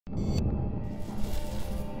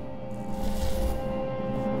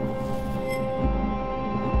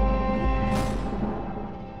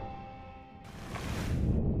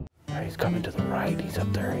coming to the right. He's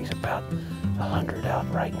up there. He's about 100 out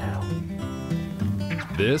right now.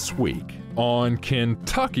 This week on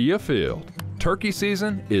Kentucky Afield, turkey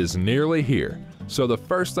season is nearly here. So the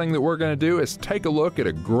first thing that we're going to do is take a look at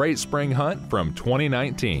a great spring hunt from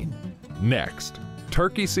 2019. Next,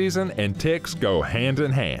 turkey season and ticks go hand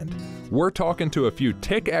in hand. We're talking to a few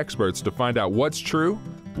tick experts to find out what's true,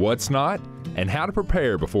 what's not, and how to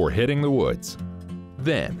prepare before hitting the woods.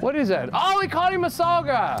 Then, What is that? Oh, we caught him a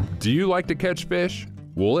sauga! do you like to catch fish?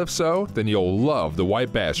 Well, if so, then you'll love the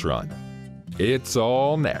white bass run. It's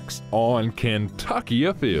all next on Kentucky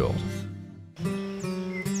Afield.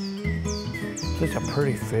 Such a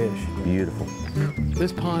pretty fish. Beautiful.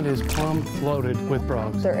 This pond is plumb loaded with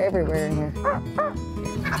frogs. They're everywhere in here.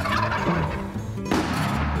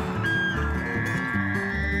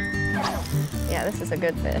 Yeah, this is a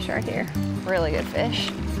good fish right here. Really good fish.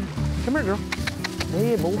 Come here, girl.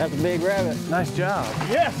 Yeah, boy. That's a big rabbit. Nice job.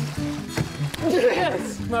 Yes!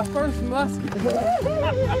 Yes! My first muskie.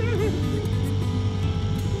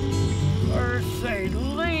 Mercy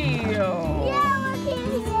Leo! Yeah, look,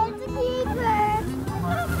 he's a keeper.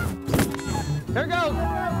 Here it goes!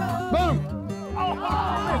 Boom!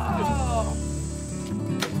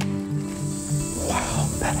 Wow,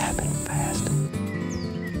 that happened fast.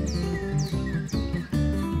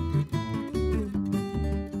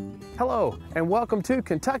 Hello, and welcome to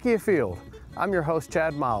Kentucky Afield. I'm your host,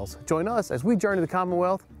 Chad Miles. Join us as we journey the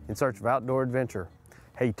Commonwealth in search of outdoor adventure.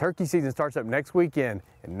 Hey, turkey season starts up next weekend,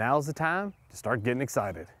 and now's the time to start getting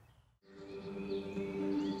excited.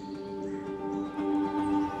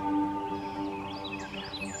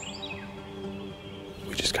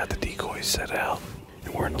 We just got the decoys set out,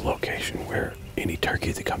 and we're in a location where any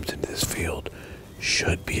turkey that comes into this field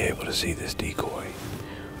should be able to see this decoy.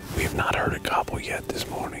 We have not heard a gobble yet this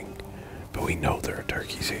morning, but we know there are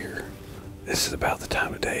turkeys here. This is about the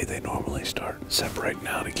time of day they normally start separating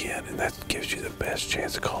out again, and that gives you the best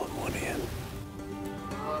chance of calling one in.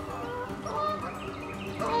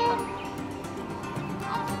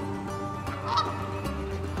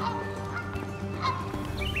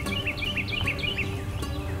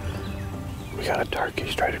 We got a turkey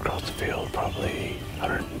straight across the field, probably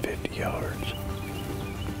 150 yards.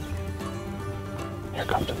 Here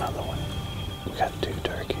comes another one. We got two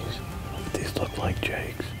turkeys. These look like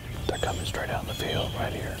jakes. They're coming straight out in the field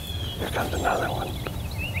right here. Here comes another one.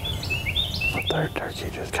 A third turkey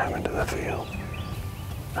just came into the field.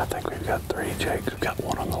 I think we've got three jakes. We've got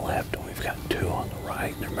one on the left and we've got two on the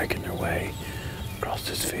right. They're making their way across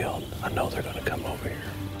this field. I know they're gonna come over here.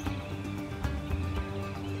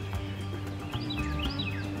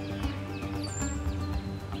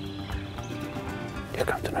 Here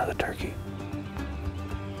comes another turkey.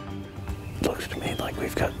 Looks to me like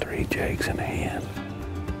we've got three jakes in hand.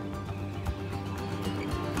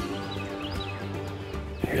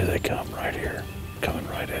 Here they come, right here, coming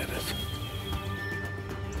right at us.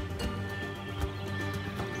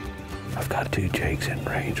 I've got two jakes in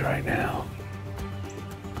range right now.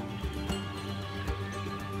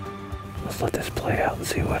 Let's let this play out and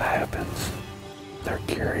see what happens. They're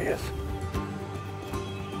curious.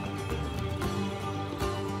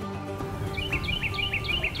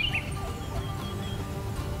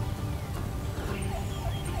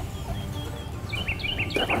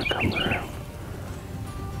 They're gonna come around.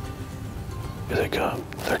 Here they come.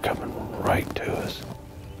 They're coming right to us.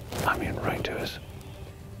 I mean, right to us.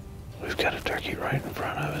 We've got a turkey right in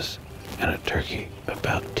front of us and a turkey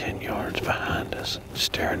about 10 yards behind us,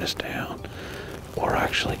 staring us down. We're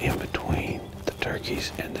actually in between the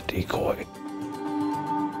turkeys and the decoy.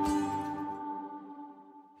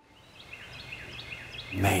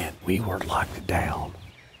 Man, we were locked down.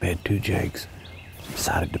 We had two jakes.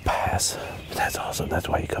 Decided to pass. But that's awesome. That's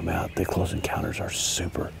why you come out. The close encounters are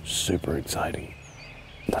super, super exciting.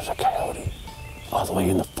 There's a coyote all the way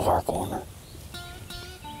in the far corner.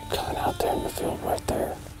 Coming out there in the field right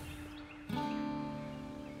there.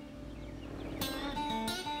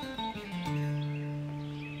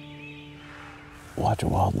 Watching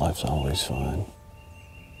wildlife's always fun.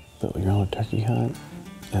 But when you're on a turkey hunt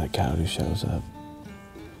and a coyote shows up,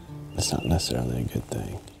 it's not necessarily a good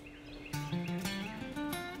thing.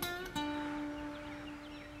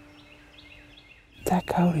 That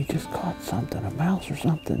coyote just caught something, a mouse or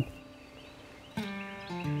something.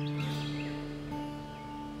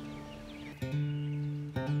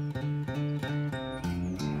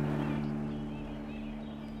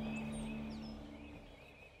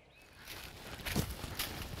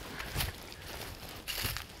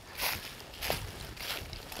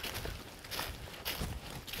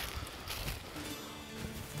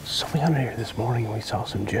 So we hunted here this morning and we saw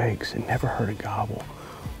some jakes and never heard a gobble.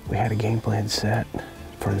 We had a game plan set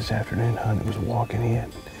for this afternoon hunt. It was walking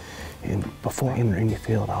in. And before entering the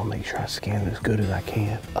field, I'll make sure I scan it as good as I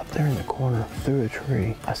can. Up there in the corner, through a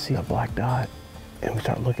tree, I see a black dot, and we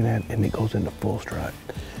start looking at it, and it goes into full strut.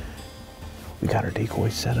 We got our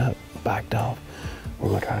decoys set up, backed off. We're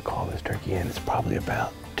gonna try to call this turkey in. It's probably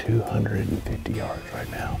about 250 yards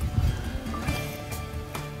right now.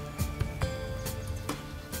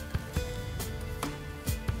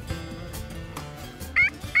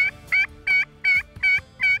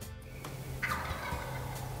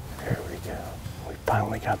 Here we go. We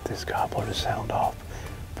finally got this gobbler to sound off.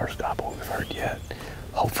 First gobbler we've heard yet.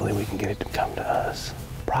 Hopefully we can get it to come to us.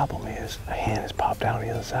 Problem is, a hen has popped out on the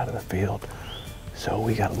other side of the field, so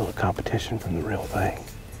we got a little competition from the real thing.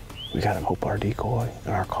 We gotta hope our decoy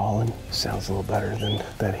and our calling sounds a little better than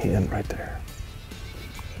that hen right there.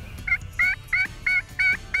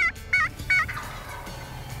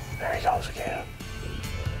 There he goes again.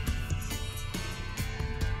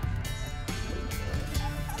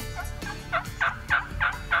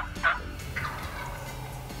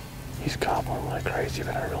 He's gobbling like crazy,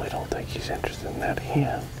 but I really don't think he's interested in that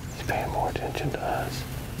hen. He's paying more attention to us.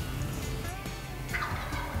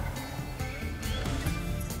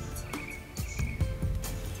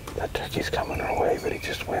 That turkey's coming our way, but he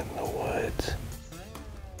just went in the woods.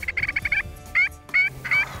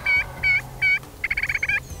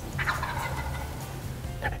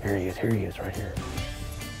 Here he is, right here.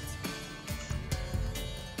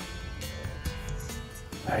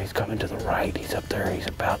 Now he's coming to the right. He's up there. He's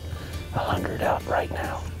about 100 out right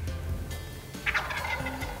now.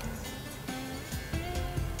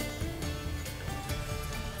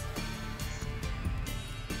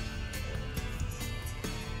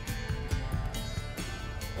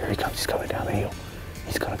 Here he comes. He's coming down the hill.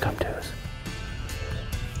 He's going to come to us.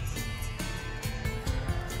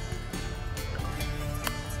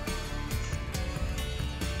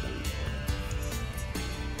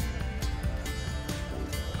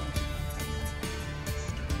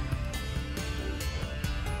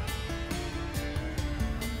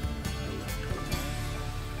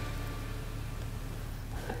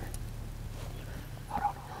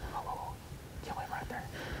 Kill him right there.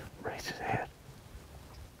 Raise his head.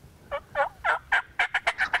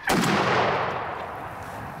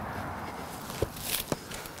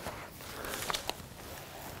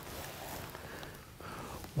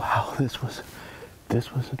 Wow, this was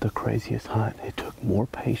the craziest hunt. It took more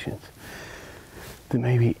patience than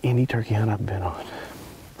maybe any turkey hunt I've been on.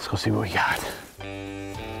 Let's go see what we got.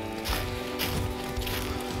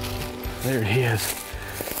 There he is.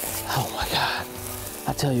 Oh my God.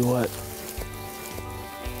 I tell you what,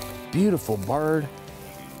 beautiful bird.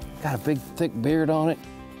 Got a big thick beard on it.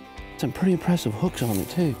 Some pretty impressive hooks on it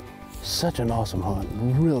too. Such an awesome hunt.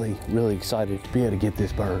 Really, really excited to be able to get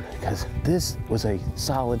this bird, because this was a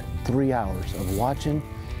solid 3 hours of watching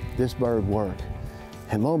this bird work.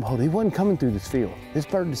 And lo and behold, he wasn't coming through this field. This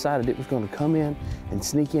bird decided it was going to come in and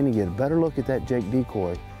sneak in and get a better look at that Jake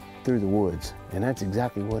decoy through the woods. And that's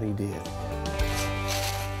exactly what he did.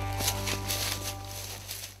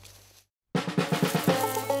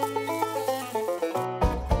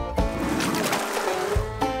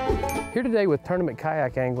 Here today with tournament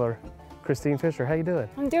kayak angler Christine Fisher. How you doing?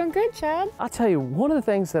 I'm doing good, Chad. I'll tell you, one of the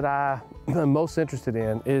things that I'm most interested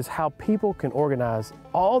in is how people can organize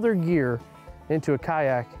all their gear into a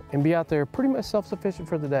kayak and be out there pretty much self-sufficient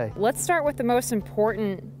for the day. Let's start with the most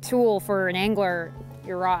important tool for an angler,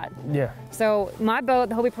 your rod. Yeah. So my boat,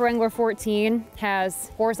 the Hobie Pro Angler 14, has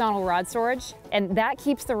horizontal rod storage, and that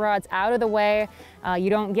keeps the rods out of the way. You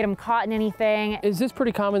don't get them caught in anything. Is this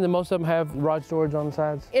pretty common that most of them have rod storage on the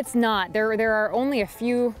sides? It's not. There are only a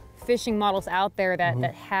few fishing models out there that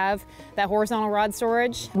have that horizontal rod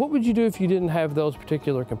storage. What would you do if you didn't have those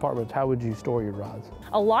particular compartments? How would you store your rods?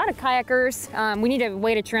 A lot of kayakers, we need a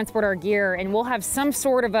way to transport our gear, and we'll have some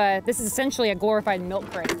sort of this is essentially a glorified milk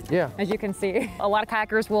crate. Yeah. As you can see. A lot of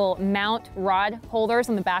kayakers will mount rod holders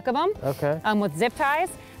on the back of them. Okay. With zip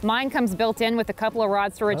ties. Mine comes built in with a couple of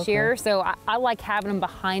rod storage here, so I like having them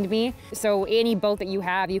behind me. So any boat that you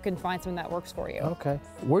have, you can find something that works for you. Okay.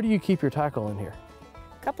 Where do you keep your tackle in here?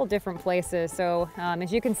 Couple different places. So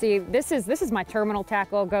as you can see, this is my terminal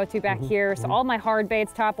tackle go-to back here. So all my hard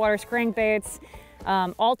baits, topwaters, crankbaits,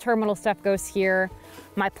 all terminal stuff goes here.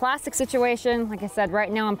 My plastic situation, like I said,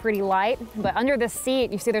 right now I'm pretty light, but under the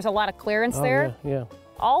seat, you see there's a lot of clearance there. Yeah.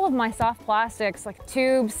 All of my soft plastics, like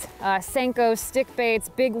tubes, Senkos, stick baits,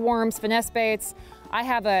 big worms, finesse baits, I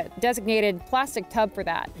have a designated plastic tub for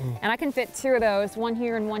that. And I can fit 2 of those, one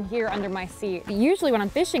here and one here under my seat. Usually when I'm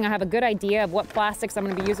fishing, I have a good idea of what plastics I'm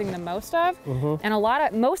gonna be using the most of.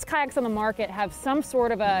 And most kayaks on the market have some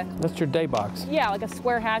sort of a... That's your day box. Yeah, like a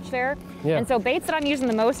square hatch there. Yeah. And so baits that I'm using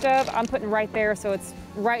the most of, I'm putting right there, so it's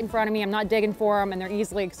right in front of me. I'm not digging for them, and they're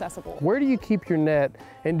easily accessible. Where do you keep your net,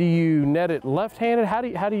 and do you net it left-handed? How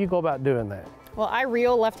do you go about doing that? Well, I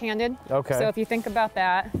reel left-handed. Okay. So if you think about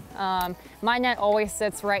that, my net always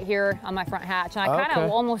sits right here on my front hatch. And I kind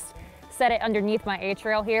of almost set it underneath my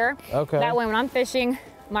A-trail here. Okay. That way when I'm fishing,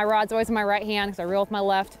 my rod's always in my right hand because I reel with my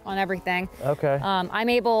left on everything. Okay. I'm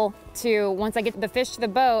able to, once I get the fish to the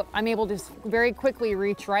boat, I'm able to just very quickly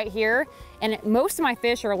reach right here. And most of my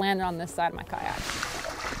fish are landing on this side of my kayak.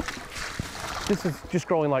 This is just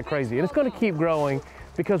growing like crazy, and it's going to keep growing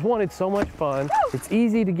because, one, it's so much fun. It's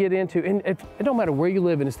easy to get into, and it don't matter where you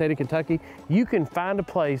live in the state of Kentucky, you can find a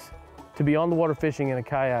place to be on the water fishing in a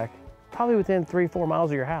kayak, probably within 3-4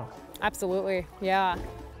 miles of your house. Absolutely, yeah.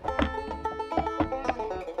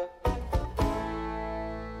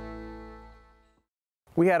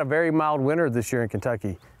 We had a very mild winter this year in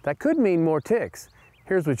Kentucky. That could mean more ticks.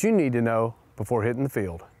 Here's what you need to know before hitting the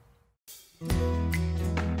field.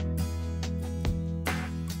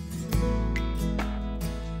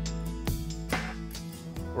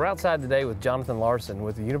 We're outside today with Jonathan Larson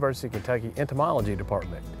with the University of Kentucky Entomology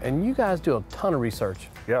Department. And you guys do a ton of research.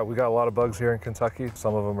 Yeah, we got a lot of bugs here in Kentucky.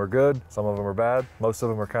 Some of them are good, some of them are bad. Most of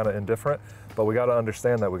them are kind of indifferent, but we got to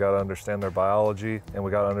understand that. We got to understand their biology, and we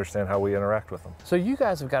got to understand how we interact with them. So you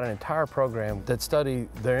guys have got an entire program that study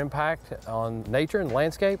their impact on nature and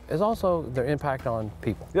landscape, as also their impact on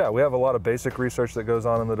people. Yeah, we have a lot of basic research that goes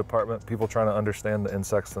on in the department. People trying to understand the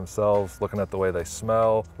insects themselves, looking at the way they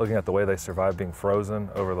smell, looking at the way they survive being frozen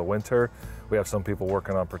over the winter. We have some people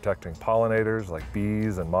working on protecting pollinators like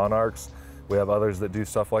bees and monarchs. We have others that do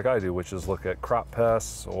stuff like I do, which is look at crop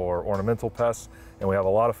pests or ornamental pests. And we have a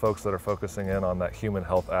lot of folks that are focusing in on that human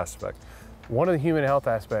health aspect. One of the human health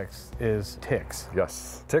aspects is ticks.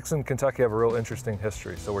 Yes. Ticks in Kentucky have a real interesting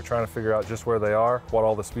history. So we're trying to figure out just where they are, what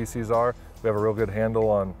all the species are. We have a real good handle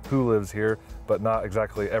on who lives here, but not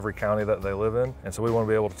exactly every county that they live in. And so we want to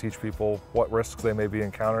be able to teach people what risks they may be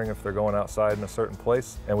encountering if they're going outside in a certain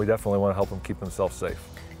place. And we definitely want to help them keep themselves safe.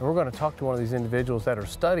 And we're going to talk to one of these individuals that are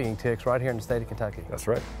studying ticks right here in the state of Kentucky. That's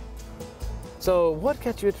right. So what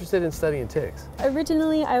got you interested in studying ticks?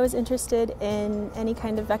 Originally, I was interested in any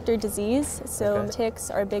kind of vector disease. So ticks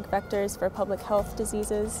are big vectors for public health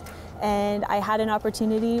diseases. And I had an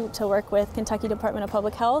opportunity to work with Kentucky Department of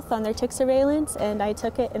Public Health on their tick surveillance, and I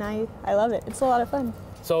took it, and I love it. It's a lot of fun.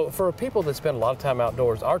 So for people that spend a lot of time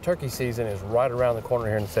outdoors, our turkey season is right around the corner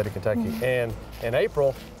here in the state of Kentucky. And in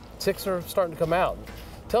April, ticks are starting to come out.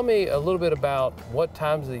 Tell me a little bit about what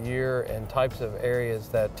times of the year and types of areas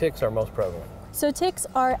that ticks are most prevalent. So ticks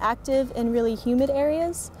are active in really humid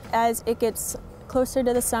areas. As it gets closer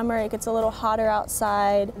to the summer, it gets a little hotter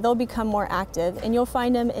outside, they'll become more active. And you'll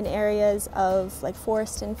find them in areas of like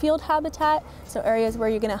forest and field habitat, so areas where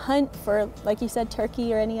you're gonna hunt for, like you said,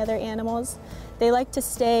 turkey or any other animals. They like to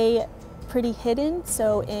stay pretty hidden,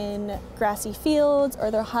 so in grassy fields, or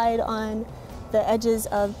they'll hide on the edges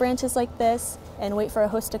of branches like this and wait for a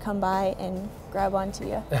host to come by and grab onto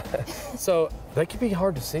you. So they can be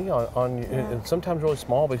hard to see on you, and sometimes really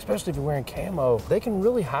small, but especially if you're wearing camo, they can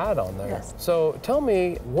really hide on there. Yes. So tell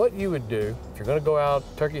me what you would do if you're gonna go out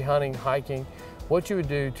turkey hunting, hiking, what you would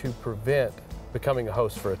do to prevent becoming a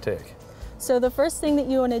host for a tick. So the first thing that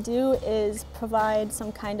you want to do is provide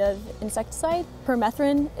some kind of insecticide.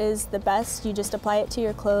 Permethrin is the best. You just apply it to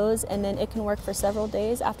your clothes, and then it can work for several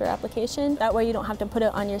days after application. That way you don't have to put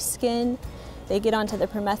it on your skin. They get onto the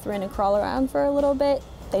permethrin and crawl around for a little bit,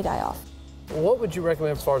 they die off. What would you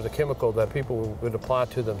recommend as far as a chemical that people would apply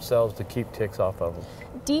to themselves to keep ticks off of them?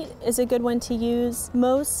 DEET is a good one to use.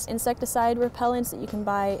 Most insecticide repellents that you can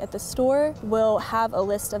buy at the store will have a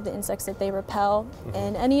list of the insects that they repel,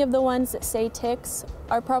 and any of the ones that say ticks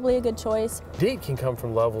are probably a good choice. DEET can come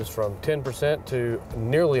from levels from 10% to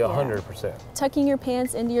nearly 100%. Tucking your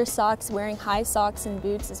pants into your socks, wearing high socks and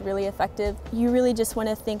boots is really effective. You really just want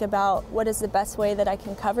to think about what is the best way that I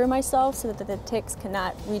can cover myself so that the ticks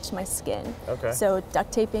cannot reach my skin. Okay. So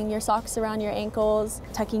duct taping your socks around your ankles,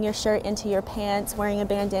 tucking your shirt into your pants, wearing a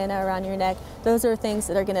bandana around your neck, those are things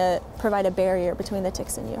that are going to provide a barrier between the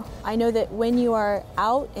ticks and you. I know that when you are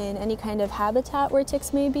out in any kind of habitat where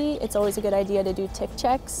ticks may be, it's always a good idea to do tick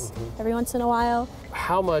checks every once in a while.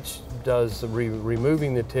 How much does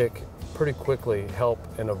removing the tick pretty quickly help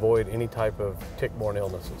and avoid any type of tick-borne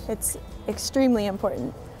illnesses? It's extremely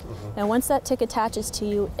important. And once that tick attaches to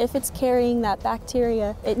you, if it's carrying that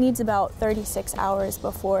bacteria, it needs about 36 hours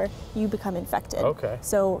before you become infected. Okay.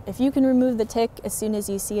 So if you can remove the tick as soon as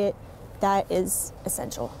you see it, that is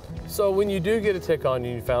essential. So when you do get a tick on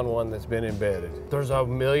you, you found one that's been embedded. There's a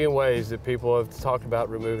million ways that people have talked about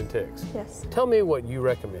removing ticks. Yes. Tell me what you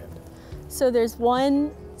recommend. So there's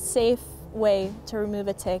one safe way to remove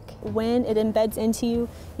a tick. When it embeds into you,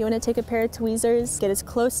 you want to take a pair of tweezers, get as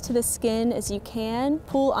close to the skin as you can,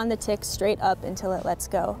 pull on the tick straight up until it lets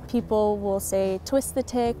go. People will say twist the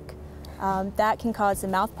tick. That can cause the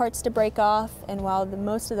mouth parts to break off, and while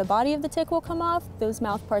most of the body of the tick will come off, those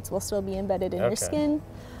mouth parts will still be embedded in your skin.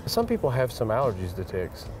 Some people have some allergies to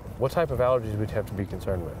ticks. What type of allergies would you have to be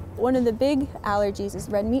concerned with? One of the big allergies is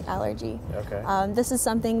red meat allergy. Okay. This is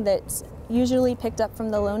something that's usually picked up from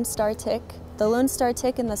the Lone Star tick. The Lone Star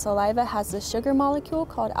tick in the saliva has this sugar molecule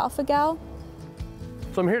called alpha-gal.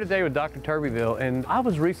 So I'm here today with Dr. Turbyville, and I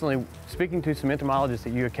was recently speaking to some entomologists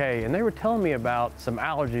at UK, and they were telling me about some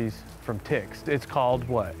allergies from ticks. It's called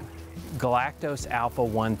what? Galactose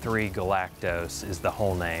alpha-1,3 galactose is the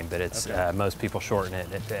whole name, but it's most people shorten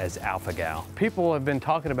it as alpha-gal. People have been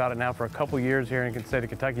talking about it now for a couple years here in the state of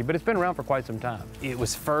Kentucky, but it's been around for quite some time. It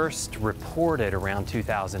was first reported around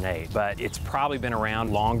 2008, but it's probably been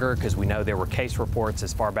around longer because we know there were case reports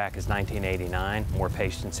as far back as 1989 where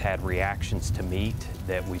patients had reactions to meat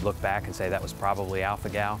that we look back and say that was probably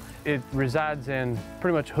alpha-gal. It resides in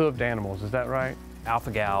pretty much hoofed animals, is that right?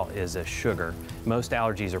 Alpha-gal is a sugar. Most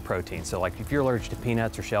allergies are protein. So like if you're allergic to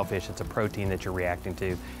peanuts or shellfish, it's a protein that you're reacting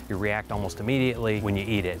to. You react almost immediately when you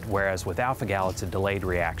eat it, whereas with alpha-gal, it's a delayed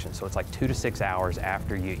reaction. So it's like 2 to 6 hours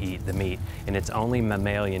after you eat the meat, and it's only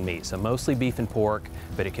mammalian meat. So mostly beef and pork,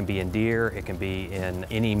 but it can be in deer, it can be in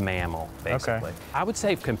any mammal, basically. Okay. I would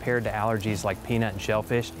say compared to allergies like peanut and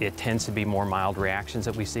shellfish, it tends to be more mild reactions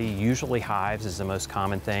that we see. Usually hives is the most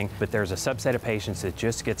common thing, but there's a subset of patients that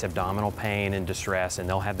just gets abdominal pain and distress, and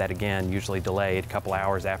they'll have that again, usually delayed a couple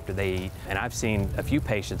hours after they eat. And I've seen a few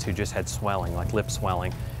patients who just had swelling, like lip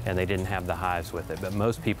swelling, and they didn't have the hives with it, but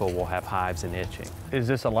most people will have hives and itching. Is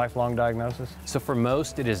this a lifelong diagnosis? So for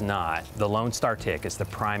most, it is not. The Lone Star tick is the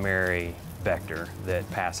primary vector that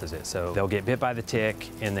passes it. So they'll get bit by the tick,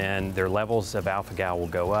 and then their levels of alpha-gal will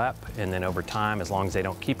go up, and then over time, as long as they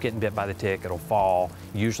don't keep getting bit by the tick, it'll fall,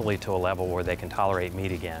 usually to a level where they can tolerate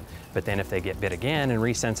meat again. But then if they get bit again and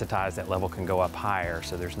resensitized, that level can go up higher,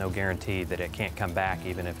 so there's no guarantee that it can't come back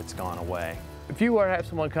even if it's gone away. If you were to have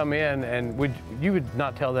someone come in, and you would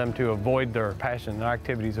not tell them to avoid their passion, their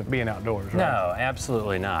activities of being outdoors, right? No,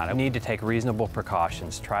 absolutely not. You need to take reasonable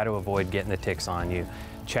precautions. Try to avoid getting the ticks on you.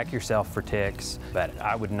 Check yourself for ticks, but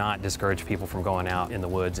I would not discourage people from going out in the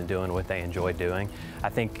woods and doing what they enjoy doing. I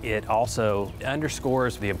think it also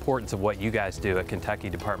underscores the importance of what you guys do at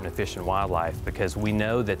Kentucky Department of Fish and Wildlife, because we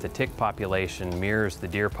know that the tick population mirrors the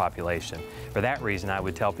deer population. For that reason, I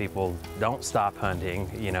would tell people, don't stop hunting.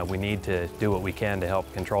 You know, we need to do what we can to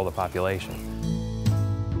help control the population.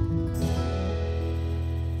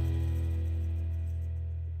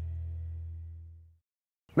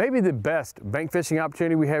 Maybe the best bank fishing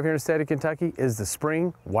opportunity we have here in the state of Kentucky is the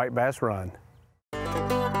spring white bass run. The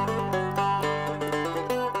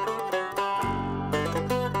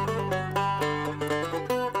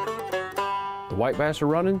white bass are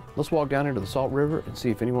running. Let's walk down into the Salt River and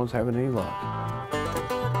see if anyone's having any luck.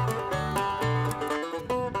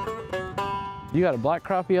 You got a black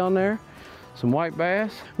crappie on there, some white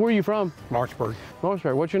bass. Where are you from? Lawrenceburg.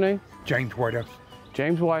 Lawrenceburg. What's your name? James Whitehouse.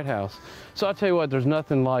 James Whitehouse. So I tell you what, there's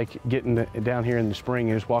nothing like getting down here in the spring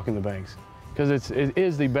and just walking the banks, because it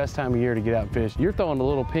is the best time of year to get out and fish. You're throwing a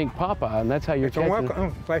little pink Popeye, and that's how you're catching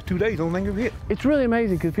them. Last 2 days, only thing I've hit. It's really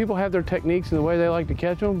amazing because people have their techniques and the way they like to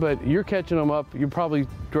catch them, but you're catching them up. You're probably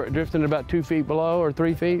drifting about 2 feet below or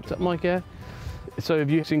 3 feet, something like that. So have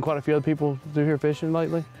you seen quite a few other people through here fishing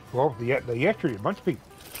lately? Well, yesterday, a bunch of people.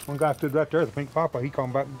 One guy stood right there, the pink Popeye. He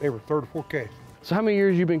called about every 3rd or 4th cast. So how many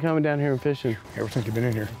years you been coming down here and fishing? Ever since you've been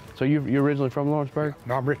in here. So you're originally from Lawrenceburg?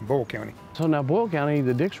 No, I'm in Boyle County. So now Boyle County,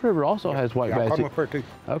 the Dix River also has white bass. I caught them up there too.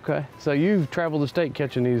 Okay, so you've traveled the state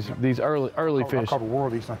catching these early fish. I caught a world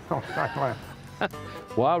of these things.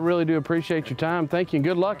 Well, I really do appreciate your time. Thank you and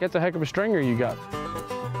good luck. That's a heck of a stringer you got.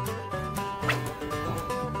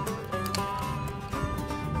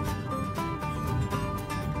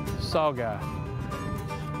 Saw guy.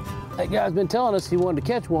 That guy's been telling us he wanted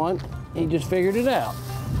to catch one. He just figured it out.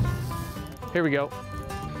 Here we go.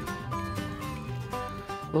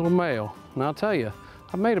 Little male. And I'll tell you,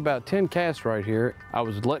 I made about 10 casts right here. I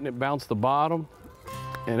was letting it bounce the bottom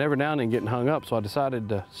and every now and then getting hung up, so I decided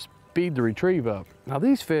to speed the retrieve up. Now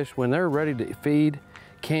these fish, when they're ready to feed,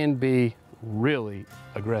 can be really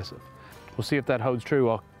aggressive. We'll see if that holds true.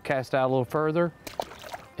 I'll cast out a little further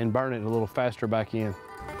and burn it a little faster back in.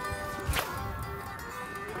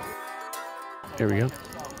 Here we go.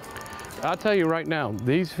 I'll tell you right now,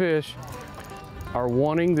 these fish are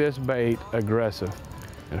wanting this bait aggressive.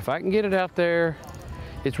 And if I can get it out there,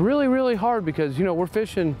 it's really, really hard because, you know, we're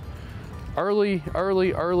fishing early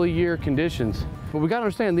year conditions. But we gotta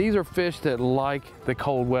understand, these are fish that like the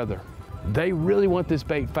cold weather. They really want this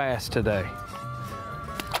bait fast today.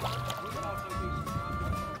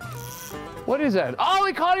 What is that? Oh,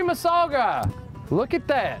 he caught him a saw guy. Look at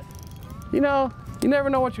that. You know, you never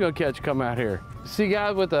know what you're gonna catch come out here. See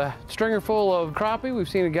guys with a stringer full of crappie. We've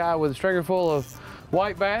seen a guy with a stringer full of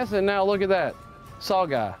white bass, and now look at that, saw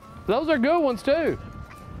guy. Those are good ones too.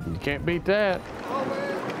 You can't beat that. Oh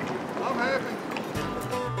man, I'm happy.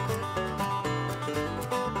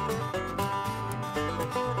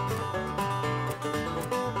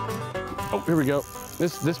 Oh, here we go.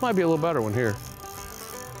 This might be a little better one here.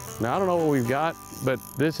 Now I don't know what we've got, but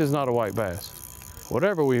this is not a white bass.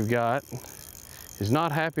 Whatever we've got is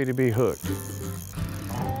not happy to be hooked.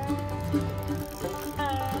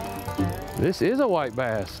 This is a white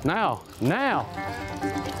bass. Now.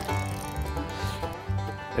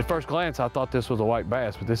 At first glance, I thought this was a white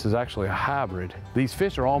bass, but this is actually a hybrid. These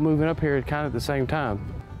fish are all moving up here kind of at the same time.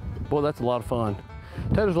 Boy, that's a lot of fun.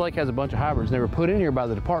 Taylor's Lake has a bunch of hybrids. They were put in here by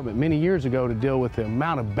the department many years ago to deal with the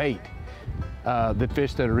amount of bait, the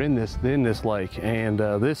fish that are in this lake. And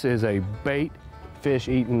this is a bait fish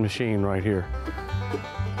eating machine right here.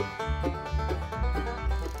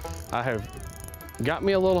 I have got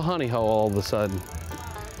me a little honey hole all of a sudden.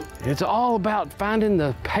 It's all about finding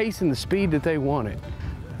the pace and the speed that they want it.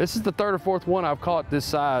 This is the third or fourth one I've caught this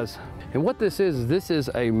size. And what this is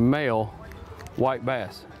a male white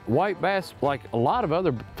bass. White bass, like a lot of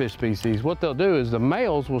other fish species, what they'll do is the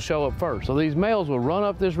males will show up first. So these males will run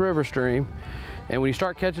up this river stream, and when you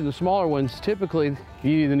start catching the smaller ones, typically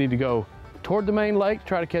you either need to go toward the main lake,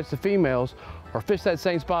 try to catch the females, or fish that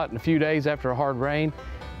same spot in a few days after a hard rain.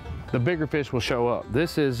 The bigger fish will show up.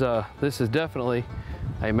 This is definitely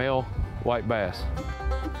a male white bass.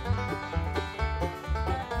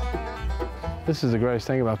 This is the greatest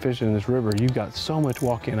thing about fishing in this river. You've got so much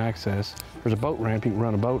walk-in access. There's a boat ramp, you can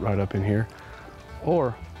run a boat right up in here.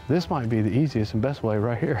 Or this might be the easiest and best way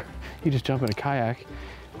right here. You just jump in a kayak.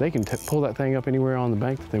 They can pull that thing up anywhere on the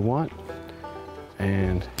bank that they want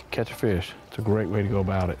and catch a fish. It's a great way to go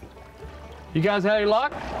about it. You guys had any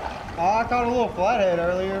luck? I caught a little flathead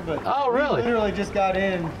earlier, but oh, really? We literally just got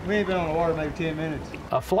in. We ain't been on the water maybe 10 minutes.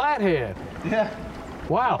 A flathead? Yeah.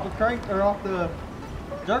 Wow. Off the crank or off the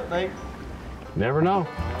jerk bait. Never know.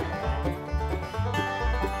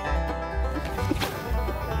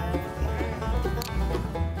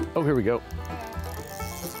 Oh, here we go.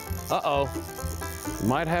 Uh-oh.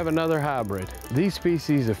 Might have another hybrid. These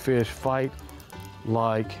species of fish fight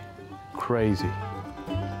like crazy.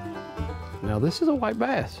 Now this is a white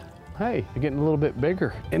bass. Hey, you're getting a little bit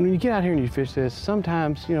bigger. And when you get out here and you fish this,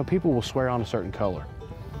 sometimes, you know, people will swear on a certain color.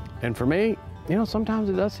 And for me, you know, sometimes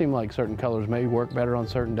it does seem like certain colors maybe work better on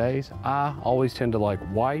certain days. I always tend to like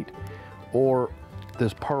white or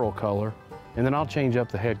this pearl color, and then I'll change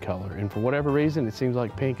up the head color. And for whatever reason, it seems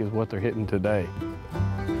like pink is what they're hitting today.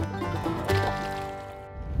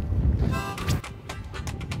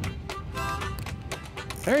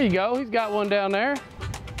 There you go, he's got one down there.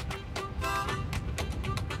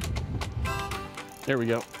 There we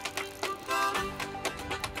go.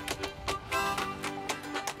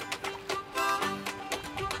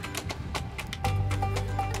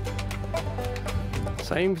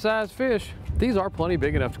 Same size fish. These are plenty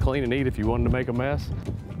big enough to clean and eat if you wanted to make a mess.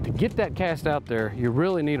 To get that cast out there, you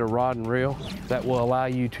really need a rod and reel that will allow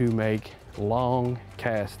you to make long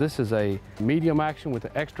casts. This is a medium action with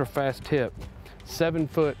an extra fast tip, 7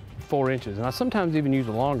 foot 4 inches. And I sometimes even use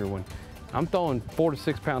a longer one. I'm throwing 4 to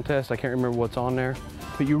 6 pound test. I can't remember what's on there,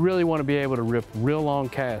 but you really want to be able to rip real long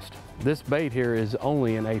cast. This bait here is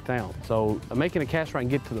only an 1/8 ounce. So making a cast right and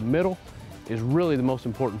get to the middle is really the most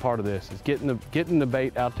important part of this, is getting the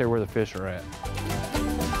bait out there where the fish are at.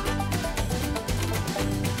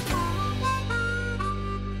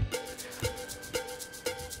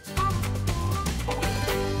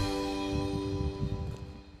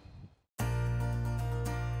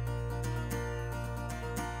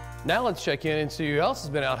 Now let's check in and see who else has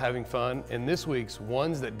been out having fun in this week's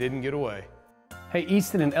Ones That Didn't Get Away. Hey,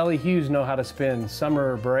 Easton and Ellie Hughes know how to spend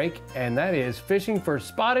summer break, and that is fishing for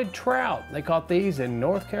spotted trout. They caught these in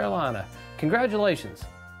North Carolina. Congratulations.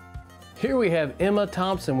 Here we have Emma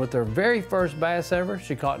Thompson with her very first bass ever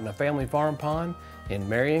she caught in a family farm pond in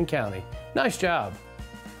Marion County. Nice job.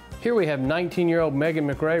 Here we have 19-year-old Megan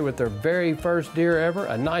McRae with her very first deer ever,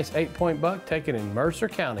 a nice 8-point buck taken in Mercer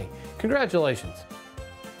County. Congratulations.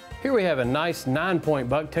 Here we have a nice 9-point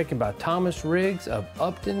buck taken by Thomas Riggs of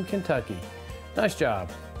Upton, Kentucky. Nice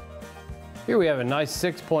job. Here we have a nice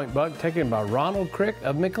 6-point buck taken by Ronald Crick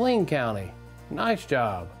of McLean County. Nice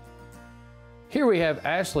job. Here we have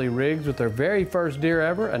Ashley Riggs with her very first deer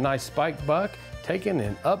ever, a nice spiked buck taken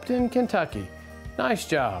in Upton, Kentucky. Nice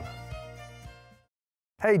job.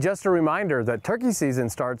 Hey, just a reminder that turkey season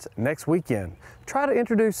starts next weekend. Try to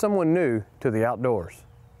introduce someone new to the outdoors.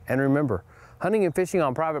 And remember, hunting and fishing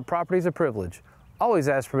on private property is a privilege. Always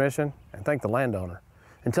ask permission and thank the landowner.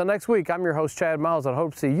 Until next week, I'm your host, Chad Miles. I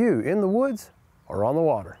hope to see you in the woods or on the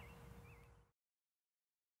water.